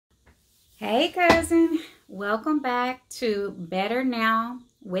Hey cousin, welcome back to Better Now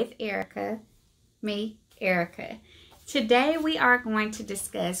with Erica, me, Erica. Today we are going to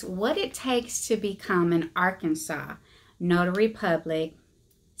discuss what it takes to become an Arkansas Notary Public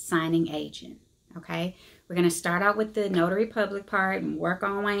signing agent, okay? We're going to start out with the Notary Public part and work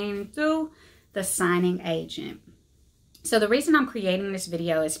our way through the signing agent. So the reason I'm creating this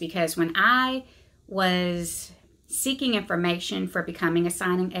video is because when I was seeking information for becoming a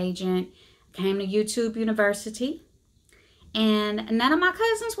signing agent, came to YouTube University, and none of my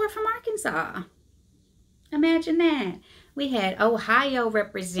cousins were from Arkansas. Imagine that. We had Ohio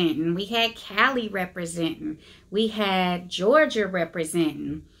representing, we had Cali representing, we had Georgia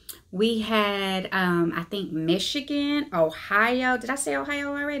representing, we had I think Michigan, Ohio. Did I say Ohio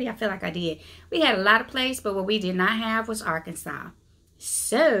already? I feel like I did. We had a lot of places, but what we did not have was Arkansas.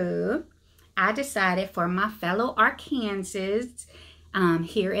 So I decided for my fellow Arkansans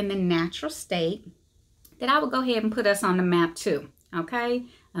here in the natural state that I would go ahead and put us on the map too. Okay,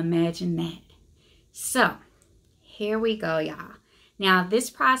 imagine that. So here we go, y'all. Now this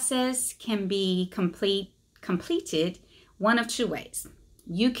process can be completed one of two ways.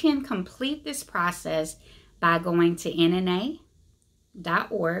 You can complete this process by going to NNA.org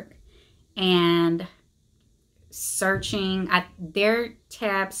and searching. Their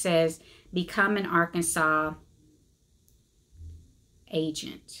tab says Become an Arkansas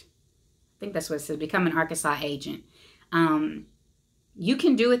Agent. I think that's what it says, Become an Arkansas Agent. You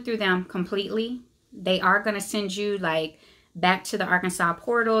can do it through them completely. They are going to send you like back to the Arkansas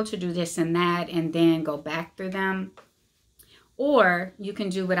portal to do this and that and then go back through them. Or you can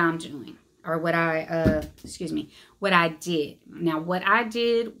do what I'm doing, or what I did. Now what I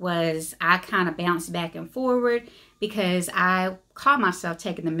did was I kind of bounced back and forward because I call myself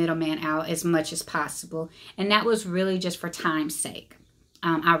taking the middleman out as much as possible. And that was really just for time's sake.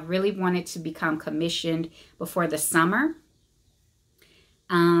 I really wanted to become commissioned before the summer.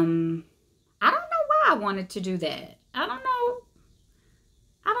 I don't know why I wanted to do that. I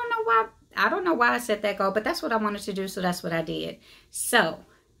don't know why I set that goal, but that's what I wanted to do, so that's what I did. So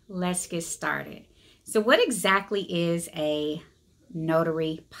let's get started. So what exactly is a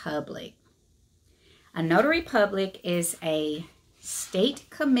notary public? A notary public is a state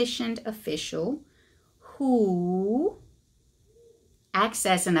commissioned official who acts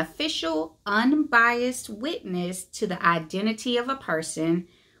as an official, unbiased witness to the identity of a person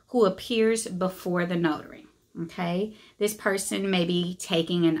who appears before the notary. Okay, this person may be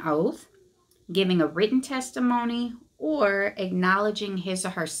taking an oath, giving a written testimony, or acknowledging his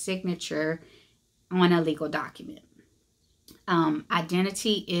or her signature on a legal document.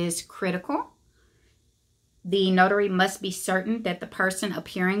 Identity is critical. The notary must be certain that the person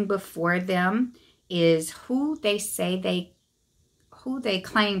appearing before them is who they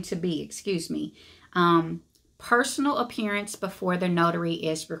claim to be, Personal appearance before the notary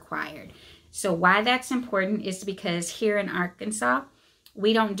is required. So why that's important is because here in Arkansas,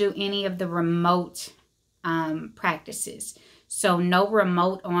 we don't do any of the remote practices. So no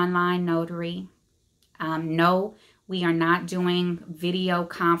remote online notary. No, we are not doing video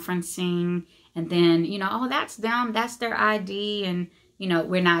conferencing and then, oh, that's them, that's their ID. And,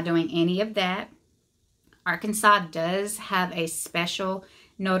 we're not doing any of that. Arkansas does have a special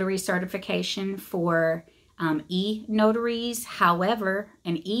notary certification for e-notaries. However,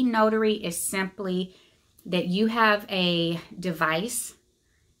 an e-notary is simply that you have a device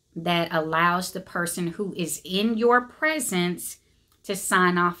that allows the person who is in your presence to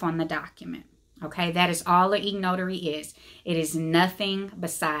sign off on the document. Okay, that is all an e-notary is. It is nothing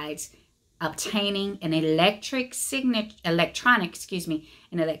besides obtaining an electronic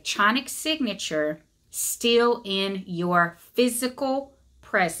signature still in your physical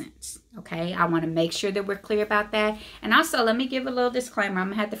presence. Okay, I want to make sure that we're clear about that. And also, let me give a little disclaimer. I'm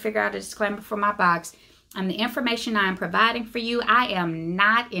gonna have to figure out a disclaimer for my box. The information I am providing for you, I am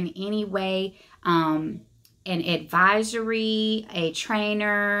not in any way an advisory, a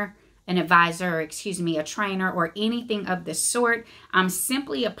trainer, a trainer, or anything of the sort. I'm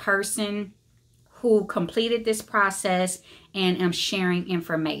simply a person who completed this process and am sharing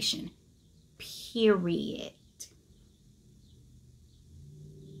information. Period.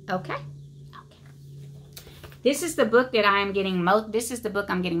 Okay. This is the book that I'm getting most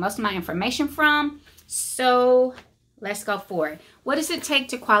of my information from. So let's go for it. What does it take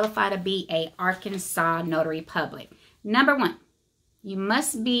to qualify to be a Arkansas Notary Public? Number one, you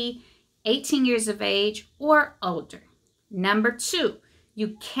must be 18 years of age or older. Number two,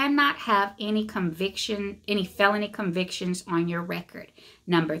 you cannot have any felony convictions on your record.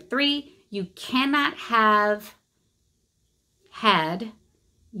 Number three, you cannot have had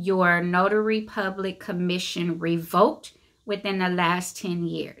your notary public commission revoked within the last 10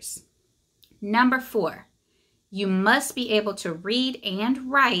 years. Number 4, you must be able to read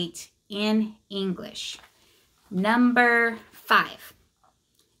and write in English. Number 5,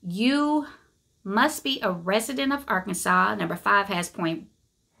 you must be a resident of Arkansas. Number 5 has point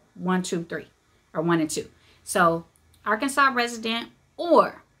 1, 2, 3, or 1 and 2. So Arkansas resident,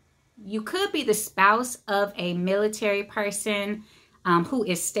 or you could be the spouse of a military person who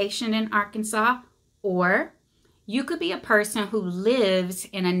is stationed in Arkansas, or you could be a person who lives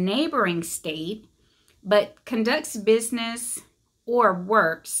in a neighboring state but conducts business or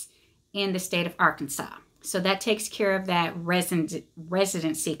works in the state of Arkansas. So that takes care of that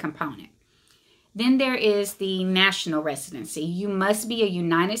residency component. Then there is the national residency. You must be a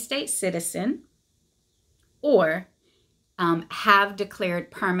United States citizen or have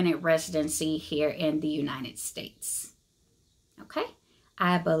declared permanent residency here in the United States. Okay,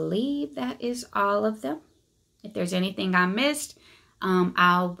 I believe that is all of them. If there's anything I missed,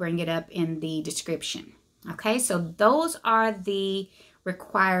 I'll bring it up in the description. Okay, so those are the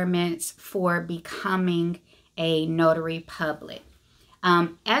requirements for becoming a notary public.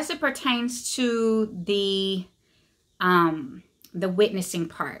 As it pertains to the witnessing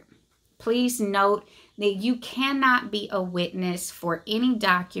part, please note that you cannot be a witness for any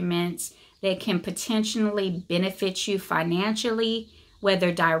documents that can potentially benefit you financially,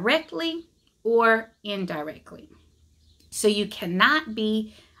 whether directly or indirectly. So you cannot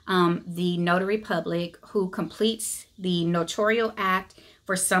be the notary public who completes the notarial act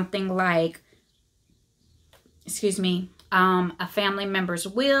for something like, a family member's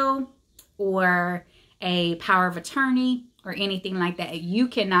will or a power of attorney or anything like that. You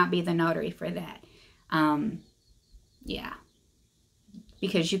cannot be the notary for that. Yeah,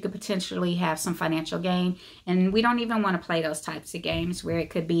 because you could potentially have some financial gain, and we don't even want to play those types of games where it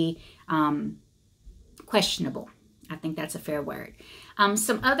could be questionable. I think that's a fair word.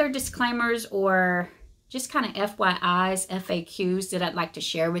 Some other disclaimers or just kind of FYIs, FAQs that I'd like to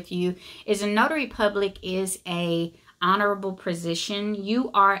share with you is a notary public is a honorable position. You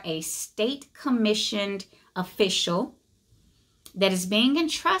are a state commissioned official that is being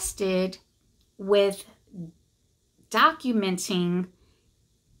entrusted with documenting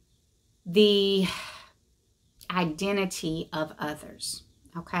the identity of others,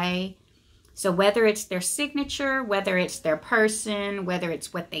 okay? So whether it's their signature, whether it's their person, whether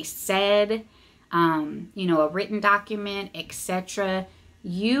it's what they said, a written document, etc.,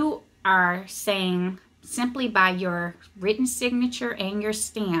 you are saying simply by your written signature and your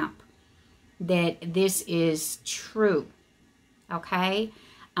stamp that this is true, okay?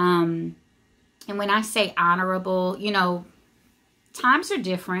 And when I say honorable, times are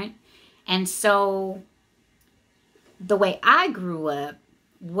different. And so the way I grew up,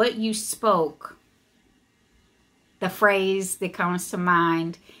 what you spoke, the phrase that comes to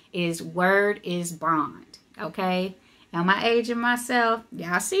mind is word is bond, okay? Now my age and myself,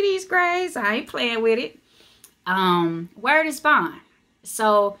 y'all see these grades, I ain't playing with it. Word is bond.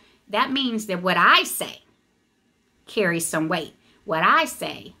 So that means that what I say carries some weight. What I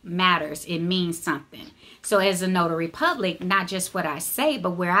say matters. It means something. So as a notary public, not just what I say,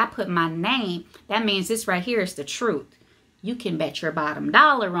 but where I put my name, that means this right here is the truth. You can bet your bottom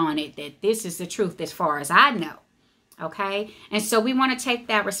dollar on it that this is the truth as far as I know. Okay? And so we want to take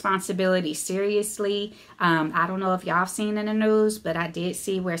that responsibility seriously. I don't know if y'all have seen in the news, but I did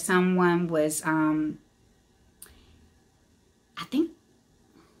see where someone was, I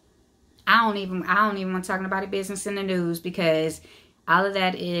don't even want to talk about a business in the news, because all of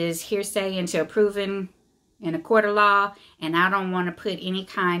that is hearsay until proven in a court of law, and I don't want to put any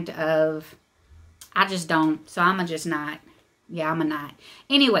kind of, I just don't, so I'm just not. Yeah, I'm a not.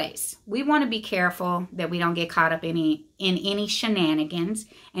 Anyways, we want to be careful that we don't get caught up in any shenanigans,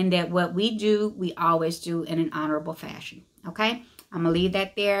 and that what we do, we always do in an honorable fashion. Okay? I'm going to leave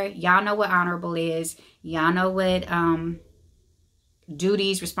that there. Y'all know what honorable is. Y'all know what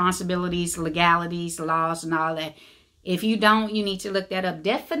duties, responsibilities, legalities, laws, and all that. If you don't, you need to look that up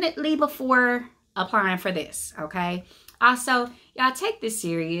definitely before applying for this. Okay? Also, y'all take this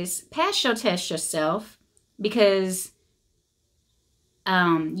serious. Pass your test yourself, because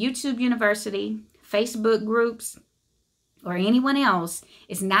YouTube University, Facebook groups, or anyone else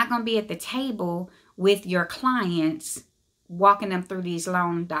is not going to be at the table with your clients walking them through these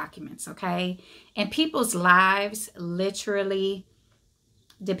loan documents, okay? And people's lives literally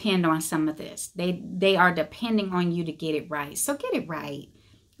depend on some of this. They are depending on you to get it right. So get it right.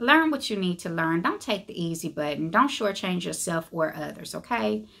 Learn what you need to learn. Don't take the easy button. Don't shortchange yourself or others,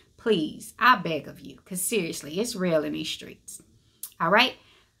 okay? Please, I beg of you, because seriously, it's real in these streets. All right?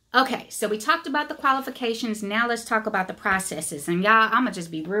 Okay, so we talked about the qualifications. Now let's talk about the processes. And y'all, I'm going to just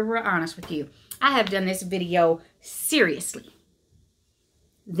be real honest with you. I have done this video seriously.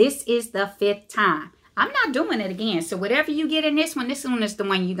 This is the 5th time. I'm not doing it again. So whatever you get in this one is the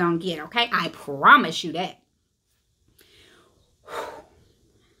one you're going to get, okay? I promise you that.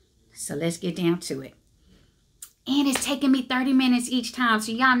 So let's get down to it. And it's taking me 30 minutes each time.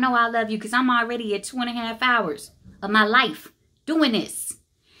 So y'all know I love you because I'm already at 2.5 hours of my life doing this.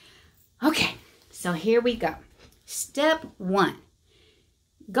 Okay, so here we go. Step 1.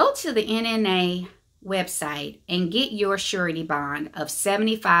 Go to the NNA website and get your surety bond of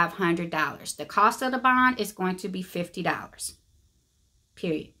 $7,500. The cost of the bond is going to be $50.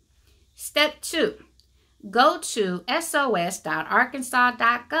 Period. Step 2. Go to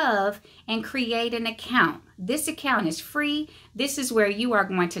sos.arkansas.gov and create an account. This account is free. This is where you are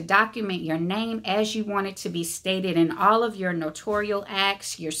going to document your name as you want it to be stated in all of your notarial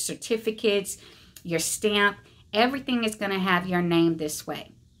acts, your certificates, your stamp. Everything is going to have your name this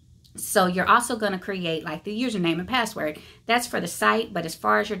way. So you're also going to create like the username and password. That's for the site, but as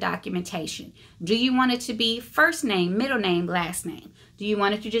far as your documentation, do you want it to be first name, middle name, last name? Do you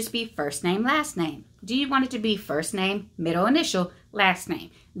want it to just be first name, last name? Do you want it to be first name, middle initial, last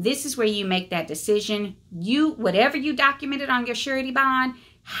name? This is where you make that decision. Whatever you documented on your surety bond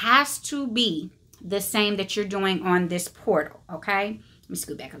has to be the same that you're doing on this portal, okay? Let me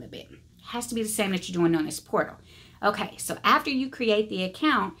scoot back a little bit. It has to be the same that you're doing on this portal. Okay, so after you create the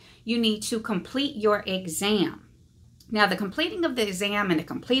account, you need to complete your exam. Now, the completing of the exam and the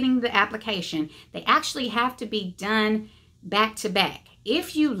completing the application, they actually have to be done back to back.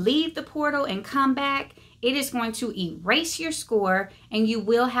 If you leave the portal and come back, it is going to erase your score and you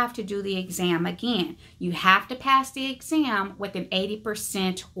will have to do the exam again. You have to pass the exam with an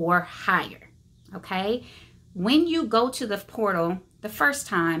 80% or higher, okay? When you go to the portal the first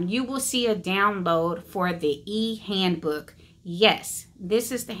time, you will see a download for the e-handbook. Yes,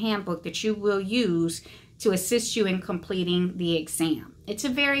 this is the handbook that you will use to assist you in completing the exam. It's a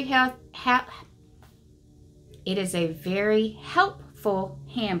very helpful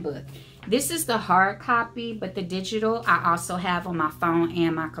handbook. This is the hard copy, but the digital I also have on my phone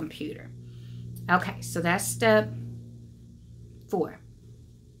and my computer. Okay, so that's step 4.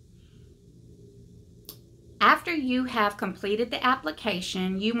 After you have completed the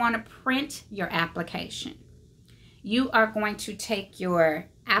application, you want to print your application. You are going to take your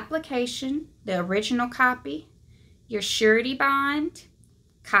application, the original copy, your surety bond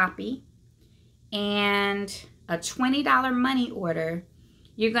copy, and a $20 money order.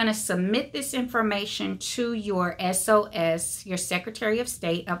 You're going to submit this information to your SOS, your Secretary of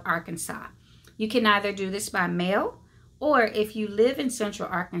State of Arkansas. You can either do this by mail, or if you live in Central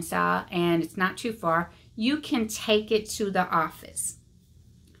Arkansas and it's not too far, you can take it to the office.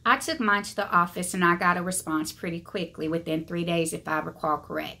 I took mine to the office and I got a response pretty quickly, within 3 days if I recall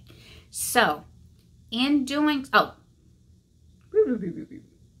correct. So, in doing,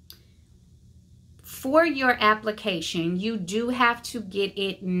 for your application, you do have to get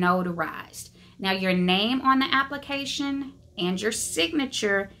it notarized. Now, your name on the application and your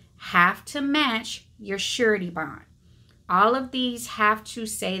signature have to match your surety bond. All of these have to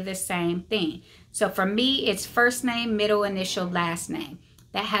say the same thing. So for me, it's first name, middle initial, last name.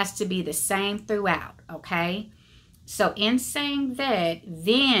 That has to be the same throughout, okay? So in saying that,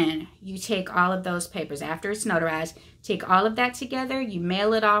 then you take all of those papers. After it's notarized, take all of that together, you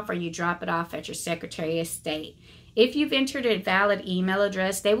mail it off or you drop it off at your Secretary of State. If you've entered a valid email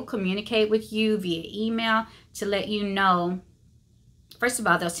address, they will communicate with you via email to let you know. First of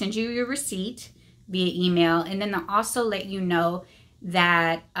all, they'll send you your receipt via email, and then they'll also let you know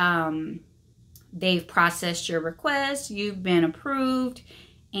that they've processed your request, you've been approved,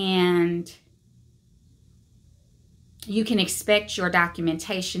 and you can expect your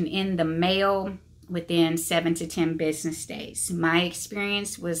documentation in the mail within 7 to 10 business days. My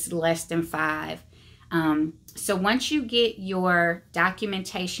experience was less than 5. So once you get your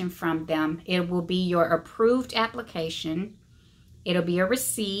documentation from them, it will be your approved application, it'll be a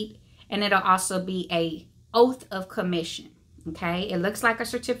receipt, and it'll also be a oath of commission. Okay, it looks like a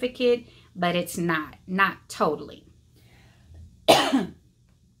certificate, but it's not totally.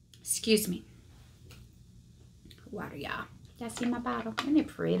 Excuse me. Water, y'all. Y'all see my bottle? Isn't it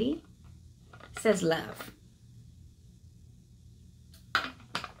pretty? It says love.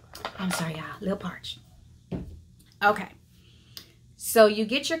 I'm sorry, y'all. A little parched. Okay. So you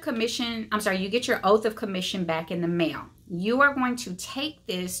get your you get your oath of commission back in the mail. You are going to take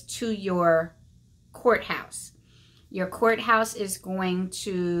this to your courthouse. Your courthouse is going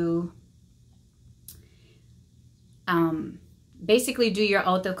to basically do your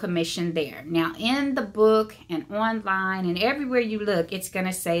oath of commission there. Now, in the book and online and everywhere you look, it's going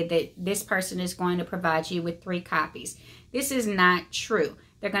to say that this person is going to provide you with 3 copies. This is not true.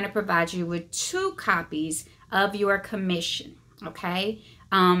 They're going to provide you with 2 copies of your commission, okay?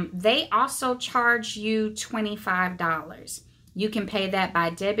 They also charge you $25. You can pay that by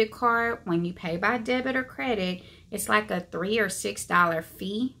debit card. When you pay by debit or credit, it's like a $3 or $6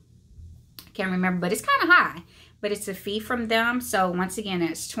 fee. I can't remember, but it's kind of high. But it's a fee from them. So once again,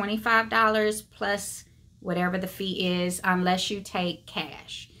 that's $25 plus whatever the fee is, unless you take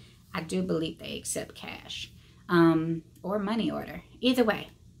cash. I do believe they accept cash or money order. Either way,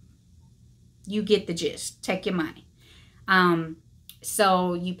 you get the gist. Take your money.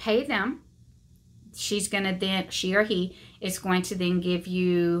 So you pay them. She's going to then, she or he is going to then give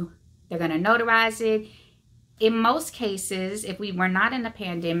you, they're going to notarize it. In most cases, if we were not in a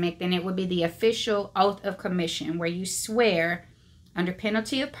pandemic, then it would be the official oath of commission, where you swear under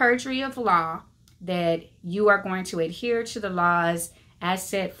penalty of perjury of law that you are going to adhere to the laws as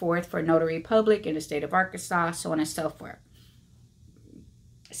set forth for notary public in the state of Arkansas, so on and so forth.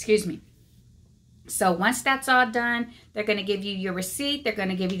 Excuse me. So once that's all done, they're going to give you your receipt. They're going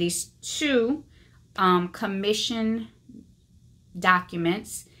to give you these 2 commission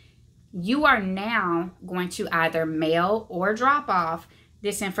documents. You are now going to either mail or drop off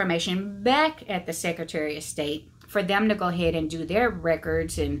this information back at the Secretary of State for them to go ahead and do their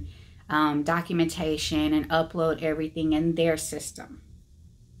records and documentation and upload everything in their system.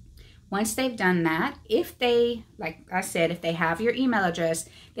 Once they've done that, if they, like I said, if they have your email address,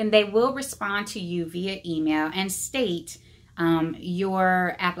 then they will respond to you via email and state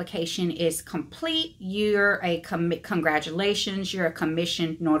your application is complete. You're a congratulations. You're a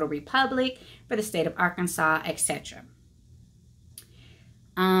commissioned notary public for the state of Arkansas, etc.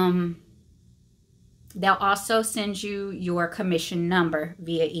 They'll also send you your commission number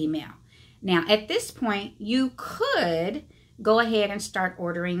via email. Now, at this point, you could go ahead and start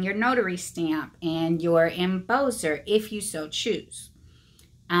ordering your notary stamp and your embosser if you so choose.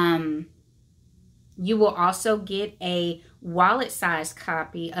 You will also get a wallet-sized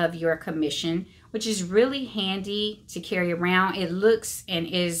copy of your commission, which is really handy to carry around. It looks and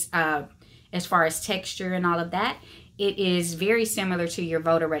is, as far as texture and all of that, it is very similar to your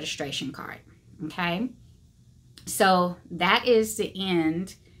voter registration card, okay? So that is the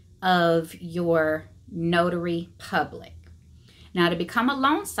end of your notary public. Now, to become a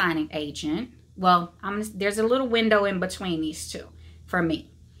loan signing agent, well, there's a little window in between these two for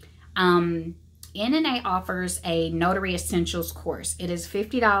me. NNA offers a Notary Essentials course. It is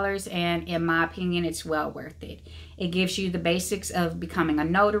 $50, and in my opinion, it's well worth it. It gives you the basics of becoming a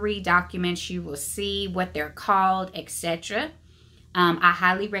notary, documents you will see, what they're called, etc. I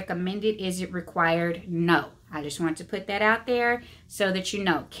highly recommend it. Is it required? No. I just want to put that out there so that you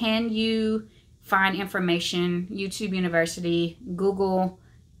know. Can you find information? YouTube University, Google,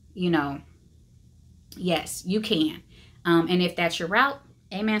 you know. Yes, you can. And if that's your route,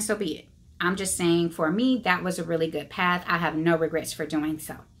 amen, so be it. I'm just saying, for me, that was a really good path. I have no regrets for doing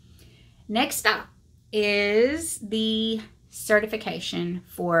so. Next up is the certification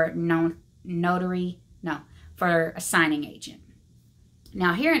for for a signing agent.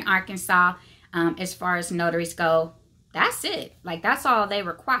 Now, here in Arkansas, as far as notaries go, that's it. Like, that's all they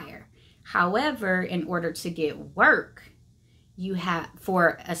require. However, in order to get work, you have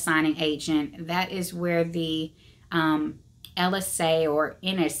for a signing agent, that is where the LSA or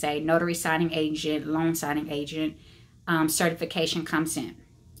NSA, Notary Signing Agent, Loan Signing Agent, certification comes in.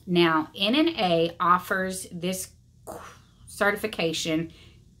 Now, NNA offers this certification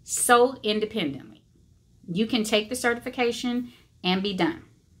so independently. You can take the certification and be done.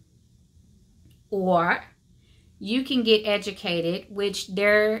 Or you can get educated, which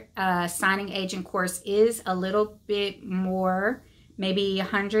their signing agent course is a little bit more, maybe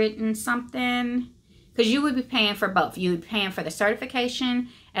 100 and something. Because you would be paying for both. You would be paying for the certification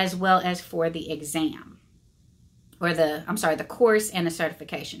as well as for the exam. Or the course and the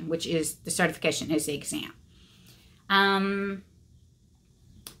certification, which is, the certification is the exam.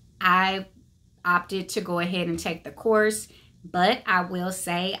 I opted to go ahead and take the course, but I will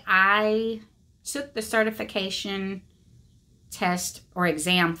say I took the certification test or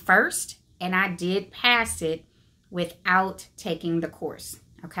exam first, and I did pass it without taking the course,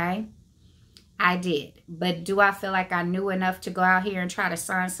 okay? I did. But do I feel like I knew enough to go out here and try to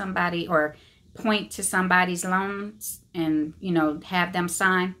sign somebody or point to somebody's loans and, you know, have them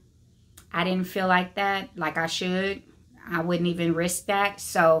sign? I didn't feel like that, like I should. I wouldn't even risk that.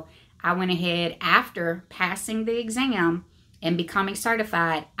 So I went ahead after passing the exam and becoming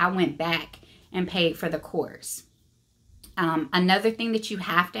certified. I went back and paid for the course. Another thing that you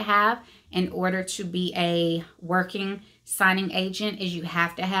have to have in order to be a working signing agent is you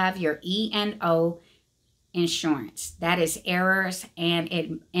have to have your E&O insurance. That is errors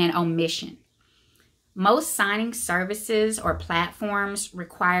and omission. Most signing services or platforms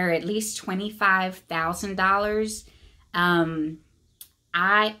require at least $25,000.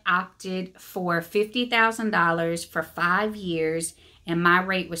 I opted for $50,000 for 5 years, and my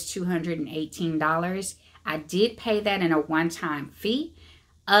rate was $218. I did pay that in a one-time fee.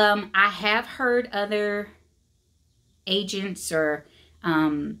 I have heard other agents or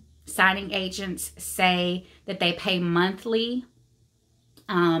signing agents say that they pay monthly.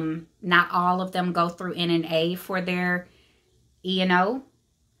 Not all of them go through NNA for their E&O,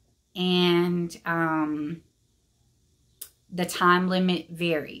 and the time limit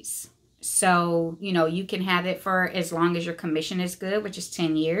varies. So, you know, you can have it for as long as your commission is good, which is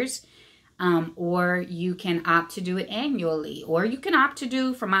 10 years. Or you can opt to do it annually, or you can opt to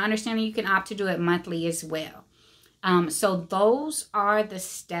do, from my understanding, you can opt to do it monthly as well. So those are the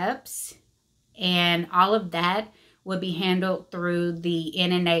steps, and all of that will be handled through the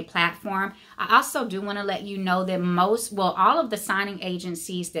NNA platform. I also do want to let you know that all of the signing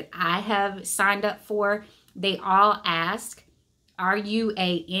agencies that I have signed up for, they all ask, are you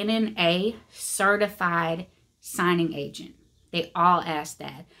a NNA certified signing agent? They all ask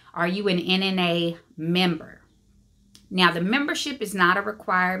that. Are you an NNA member? Now, the membership is not a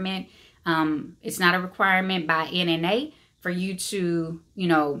requirement. It's not a requirement by NNA for you to, you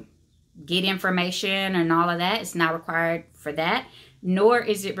know, get information and all of that. It's not required for that, nor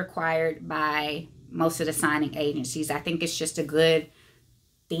is it required by most of the signing agencies. I think it's just a good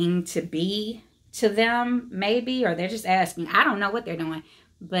thing to be to them, maybe, or they're just asking. I don't know what they're doing,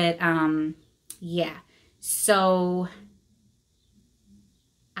 but yeah. So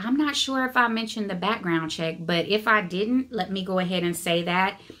I'm not sure if I mentioned the background check, but if I didn't, let me go ahead and say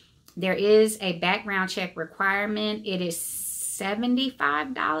that there is a background check requirement. It is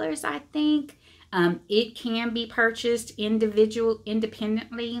 $75, I think. It can be purchased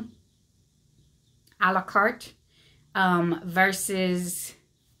independently, a la carte, versus,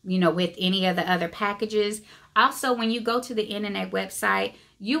 you know, with any of the other packages. Also, when you go to the NNA website,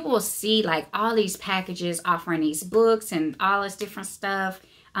 you will see like all these packages offering these books and all this different stuff.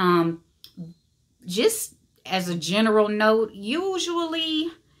 Just as a general note,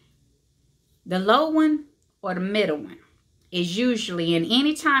 usually the low one or the middle one is usually, and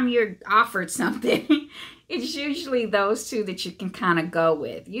anytime you're offered something, it's usually those two that you can kind of go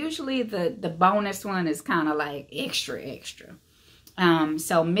with. Usually the bonus one is kind of like extra.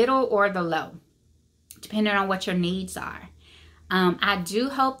 So middle or the low, depending on what your needs are. I do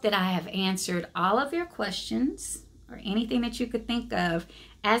hope that I have answered all of your questions or anything that you could think of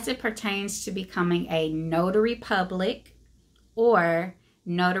as it pertains to becoming a notary public or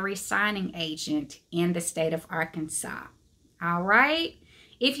notary signing agent in the state of Arkansas. All right.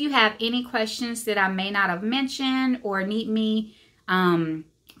 If you have any questions that I may not have mentioned or need me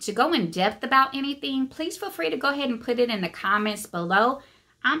to go in depth about anything, please feel free to go ahead and put it in the comments below.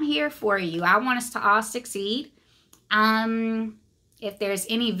 I'm here for you. I want us to all succeed. If there's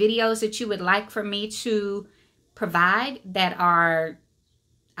any videos that you would like for me to provide that are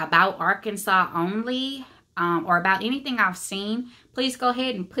about Arkansas only, or about anything I've seen, please go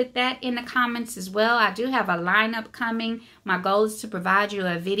ahead and put that in the comments as well. I do have a lineup coming. My goal is to provide you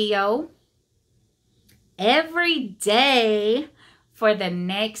a video every day for the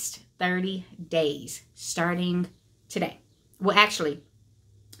next 30 days, starting today. Well, actually,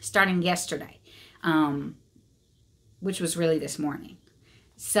 starting yesterday, which was really this morning.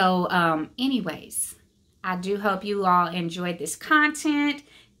 So, anyways, I do hope you all enjoyed this content.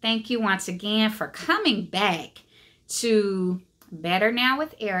 Thank you once again for coming back to Better Now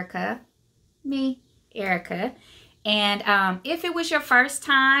with Erica, me, Erica. And if it was your first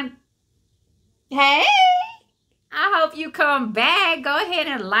time, hey, I hope you come back. Go ahead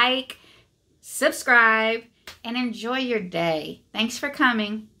and like, subscribe, and enjoy your day. Thanks for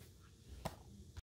coming.